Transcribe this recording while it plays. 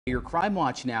Your Crime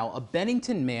Watch now. A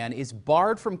Bennington man is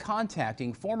barred from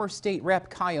contacting former state rep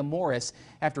Kaya Morris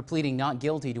after pleading not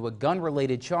guilty to a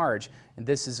gun-related charge. And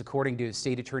this is according to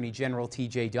State Attorney General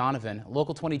T.J. Donovan.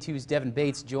 Local 22's Devin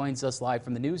Bates joins us live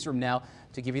from the newsroom now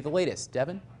to give you the latest.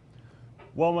 Devin?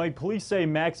 Well, Mike, police say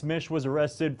Max Mish was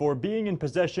arrested for being in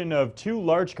possession of 2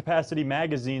 large-capacity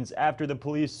magazines after the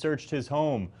police searched his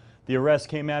home. The arrest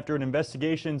came after an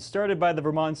investigation started by the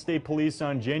Vermont State Police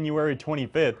on January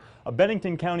 25th. A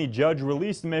Bennington County judge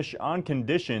released Mish on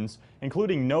conditions,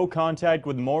 including no contact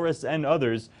with Morris and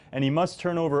others, and he must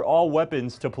turn over all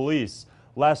weapons to police.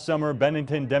 Last summer,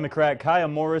 Bennington Democrat Kaya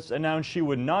Morris announced she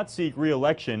would not seek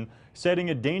re-election, citing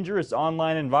a dangerous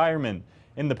online environment.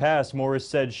 In the past, Morris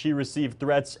said she received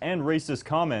threats and racist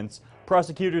comments.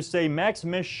 Prosecutors say Max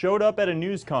Mish showed up at a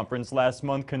news conference last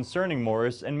month concerning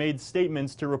Morris and made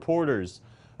statements to reporters.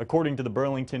 According to the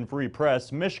Burlington Free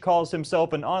Press, Mish calls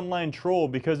himself an online troll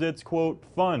because it's, quote,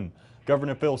 fun.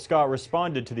 Governor Phil Scott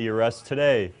responded to the arrest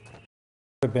today.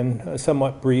 I've been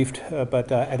somewhat briefed,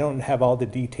 but I don't have all the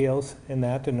details in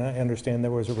that, and I understand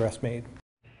there was an arrest made.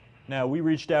 Now, we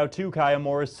reached out to Kaya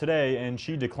Morris today, and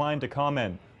she declined to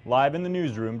comment. Live in the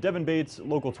newsroom, Devin Bates,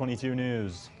 Local 22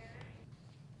 News.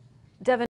 Devin.